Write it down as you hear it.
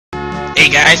Hey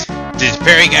guys, this is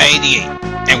Perry Guy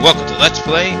 88, and welcome to Let's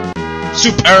Play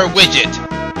Super Widget.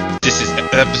 This is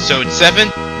episode 7.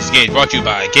 This game brought to you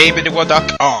by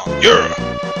GameAnyone.com.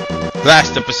 Yeah!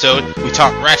 Last episode, we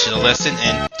taught Ratchet a lesson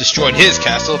and destroyed his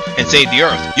castle and saved the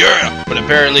Earth. Yeah! But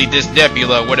apparently this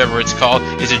Nebula, whatever it's called,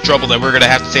 is in trouble and we're gonna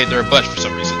have to save their butts for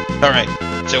some reason. Alright,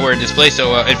 so we're in this place,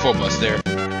 so inform us there.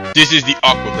 This is the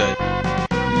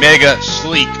Aquabed. Mega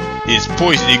Sleek is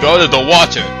poisoning all of the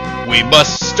water. We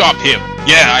must stop him.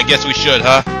 Yeah, I guess we should,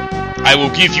 huh? I will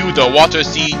give you the water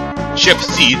seed, ship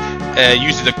seed, and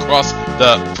use it across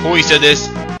the poisonous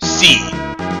sea.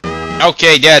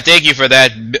 Okay, yeah, thank you for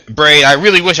that, Brain. I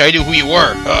really wish I knew who you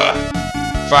were.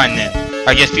 Fine then.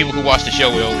 I guess people who watch the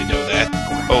show will only know that.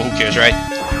 Oh, who cares, right?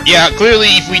 Yeah, clearly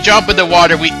if we jump in the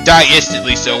water, we die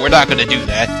instantly, so we're not gonna do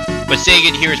that. But saying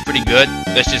it here is pretty good.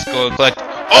 Let's just go and collect.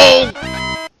 Oh!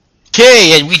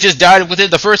 Okay, and we just died within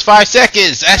the first 5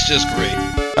 seconds. That's just great.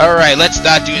 Alright, let's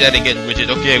not do that again, Widget.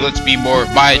 Okay, let's be more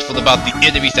mindful about the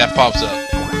enemies that pops up.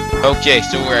 Okay,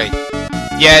 so right.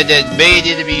 Yeah, the main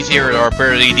enemies here are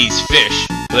apparently these fish.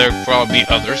 There will probably be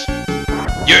others.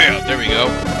 Yeah, there we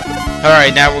go.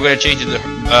 Alright, now we're going to change to the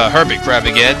hermit crab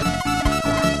again.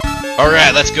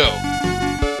 Alright, let's go.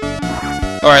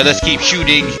 Alright, let's keep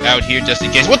shooting out here just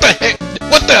in case. What the heck?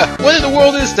 What in the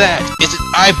world is that? It's an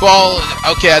eyeball.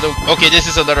 Okay, okay, this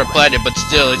is another planet, but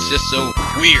still, it's just so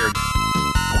weird.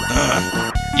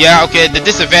 Yeah, okay, the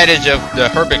disadvantage of the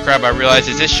hermit crab, I realize,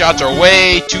 is his shots are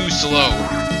way too slow.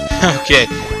 Okay,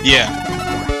 yeah.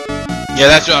 Yeah,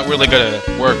 that's not really gonna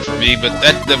work for me, but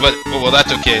well,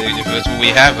 that's okay. If that's what we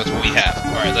have, that's what we have.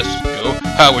 Alright, let's go.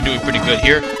 We're doing pretty good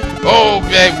here. Oh,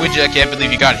 man, Widget, I can't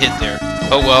believe you got hit there.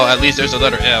 Oh well, at least there's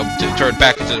another M to turn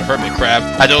back into the hermit crab.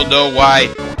 I don't know why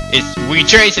we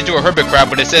changed it to a hermit crab,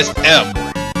 but it says M.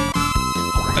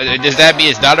 Does that mean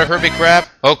it's not a hermit crab?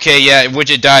 Okay, yeah,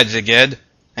 Widget dies again,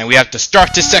 and we have to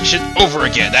start this section over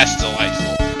again. That's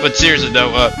delightful. But seriously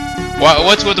though,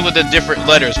 what's with the different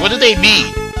letters? What do they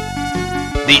mean?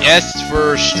 The S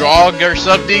for strong or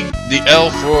something? The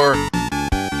L for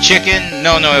chicken?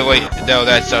 No, wait, no,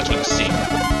 that starts with a C.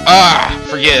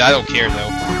 Forget it. I don't care though.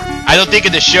 I don't think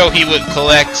in the show he would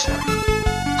collect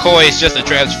coins just to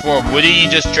transform. Would he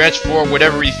just transform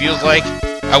whatever he feels like?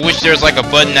 I wish there was like a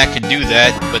button that could do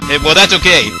that, but well, that's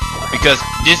okay because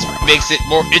this makes it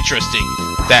more interesting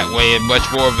that way and much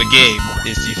more of a game.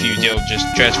 Is if you don't just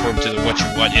transform to what you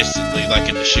want instantly, like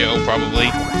in the show,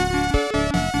 probably.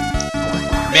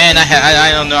 Man,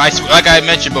 I don't know. Like I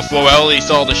mentioned before, I only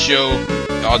saw the show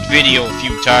on video a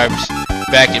few times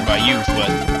back in my youth, but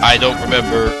I don't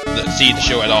remember seeing the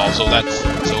show at all, so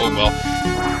oh well.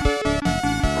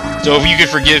 So if you could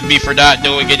forgive me for not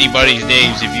knowing anybody's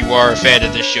names, if you are a fan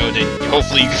of this show, then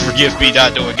hopefully you can forgive me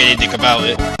not knowing anything about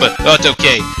it, but that's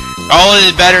okay. All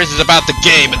that matters is about the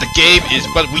game, and the game is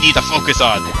what we need to focus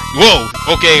on. Whoa!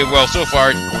 Okay, well, so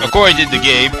far, according to the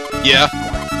game, yeah,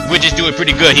 Widget's doing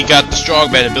pretty good. He got the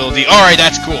strongman ability. Alright,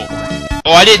 that's cool.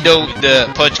 Oh, I didn't know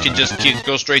the punch can just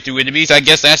go straight through enemies. I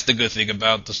guess that's the good thing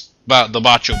about the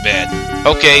Macho Man.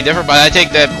 Okay, never mind. I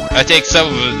take some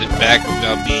of it back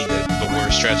without being the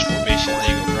worst transformation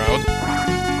thing around.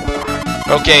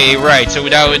 Okay, right. So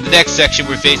now in the next section,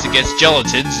 we're facing against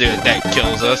gelatins that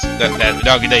kills us. That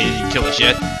didn't kill us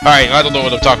yet. All right, I don't know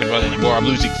what I'm talking about anymore. I'm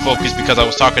losing focus because I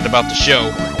was talking about the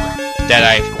show that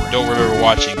I don't remember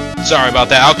watching. Sorry about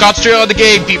that. I'll concentrate on the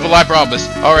game, people. I promise.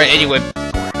 All right. Anyway.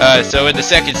 So in the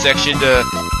second section,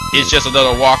 it's just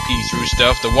another walking through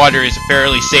stuff. The water is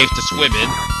apparently safe to swim in.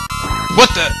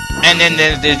 What the? And then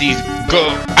there's these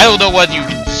I don't know what you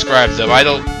can describe them. I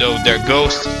don't know. They're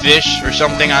ghost fish or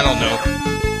something. I don't know.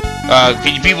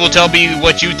 Can you people tell me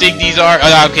what you think these are?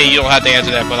 Okay, you don't have to answer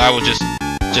that, but I was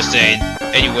just saying.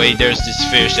 Anyway, there's this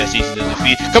fish that's easy to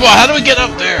defeat. Come on, how do we get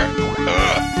up there?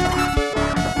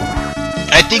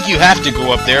 I think you have to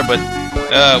go up there, but.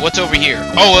 What's over here?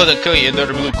 Oh, well, the coin,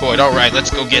 another blue coin. Alright, let's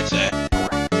go get that.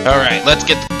 Alright, let's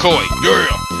get the coin. Yeah!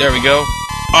 There we go.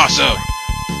 Awesome!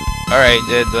 Alright,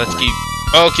 then let's keep...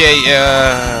 Okay,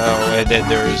 and then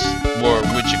there's more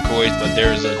Widget coins, but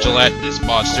there's a gelatinous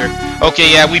monster.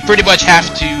 Okay, yeah, we pretty much have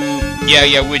to...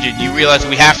 Yeah, Widget, you realize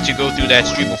we have to go through that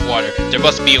stream of water. There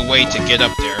must be a way to get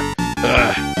up there.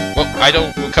 Well, I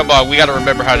don't... Come on, we gotta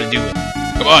remember how to do it.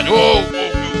 Come on. Whoa!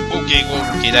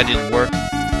 Okay, that didn't work.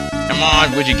 Come on,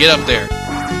 Widget, get up there.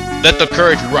 Let the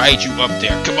courage ride you up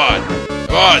there. Come on.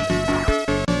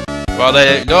 Well,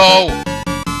 no.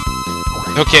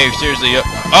 Okay, seriously.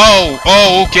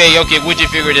 Okay. Widget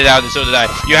figured it out, and so did I.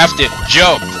 You have to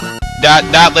jump.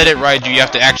 Not let it ride you. You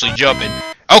have to actually jump. And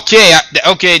Okay,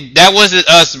 okay, that wasn't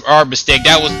our mistake.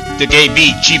 That was the game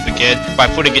being cheap again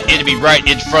by putting an enemy right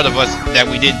in front of us that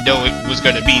we didn't know it was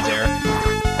going to be there.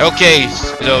 Okay,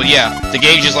 so yeah, the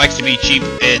game just likes to be cheap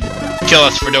and kill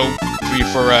us for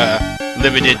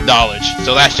limited knowledge.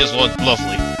 So that's just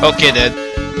lovely. Okay then,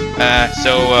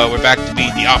 so we're back to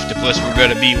being the octopus. We're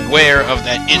going to be aware of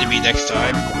that enemy next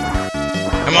time.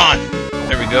 Come on,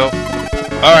 there we go.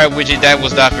 Alright, Widget, that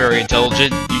was not very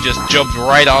intelligent. You just jumped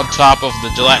right on top of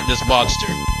the gelatinous monster.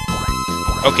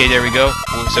 Okay, there we go.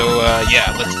 So,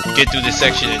 yeah, let's get through this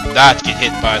section and not get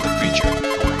hit by the creature.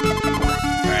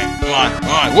 Alright, come on, come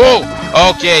on. Whoa!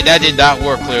 Okay, that did not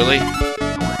work, clearly.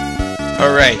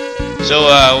 Alright, so,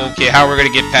 okay, how are we gonna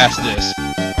get past this?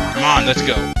 Come on, let's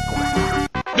go.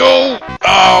 No!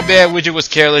 Oh, man, Widget was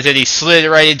careless and he slid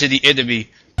right into the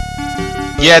enemy.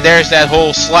 Yeah, there's that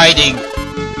whole sliding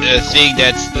thing,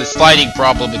 that's the sliding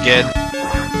problem again.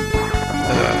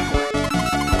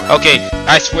 Okay,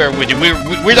 I swear, Widget,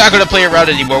 we're not gonna play around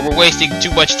anymore. We're wasting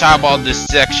too much time on this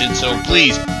section, so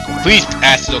please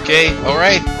pass it, okay?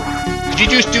 Alright? Could you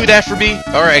just do that for me?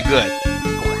 Alright, good.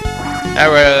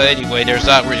 Alright, anyway, there's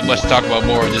not really much to talk about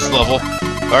more in this level.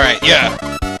 Alright, yeah.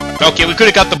 Okay, we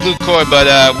could've got the blue coin, but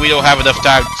we don't have enough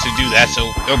time to do that, so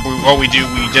all we do,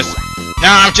 we just...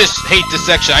 Nah, I just hate this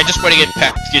section. I just want to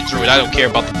get through it. I don't care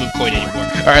about the blue coin anymore.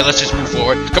 Alright, let's just move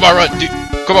forward. Come on, run.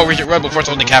 Come on, Widget, run before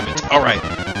something happens. Alright.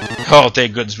 Oh,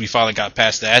 thank goodness we finally got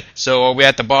past that. So, are we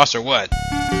at the boss or what?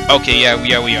 Okay, yeah,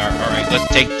 we are. Alright,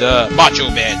 let's take the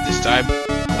Macho Man this time.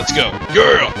 Let's go.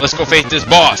 Yeah! Let's go face this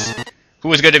boss.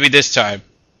 Who is going to be this time?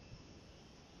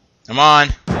 Come on.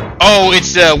 Oh,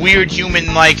 it's the weird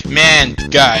human-like man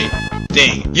guy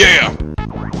thing. Yeah!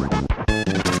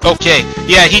 Okay,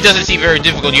 yeah, he doesn't seem very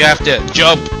difficult. You have to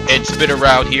jump and spin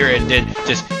around here and then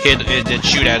just hit and then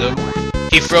shoot at him.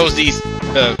 He throws these, he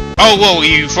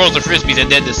throws the frisbees,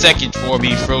 and then the second form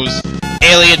he throws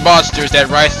alien monsters that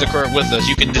rise to the current with us.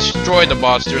 You can destroy the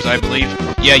monsters, I believe.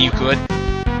 Yeah, you could.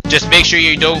 Just make sure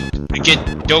you don't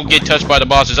get touched by the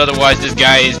monsters, otherwise this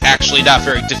guy is actually not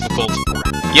very difficult.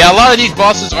 Yeah, a lot of these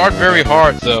bosses aren't very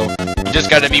hard, though. You just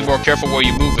gotta be more careful where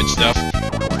you move and stuff.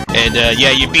 And,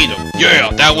 yeah, you beat him.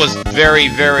 Yeah, that was very,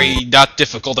 very not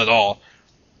difficult at all.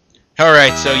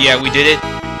 Alright, so yeah, we did it.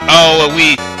 Oh,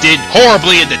 we did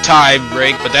horribly in the time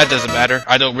break, but that doesn't matter.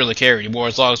 I don't really care anymore.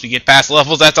 As long as we get past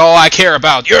levels, that's all I care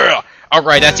about. Yeah!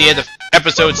 Alright, that's the end of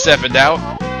episode 7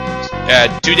 now.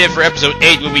 Tune in for episode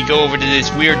 8 when we go over to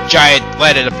this weird giant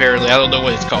planet, apparently. I don't know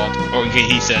what it's called. Or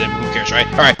he said it, who cares, right?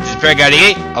 Alright, this is Guy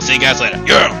 8. I'll see you guys later.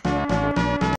 Yeah!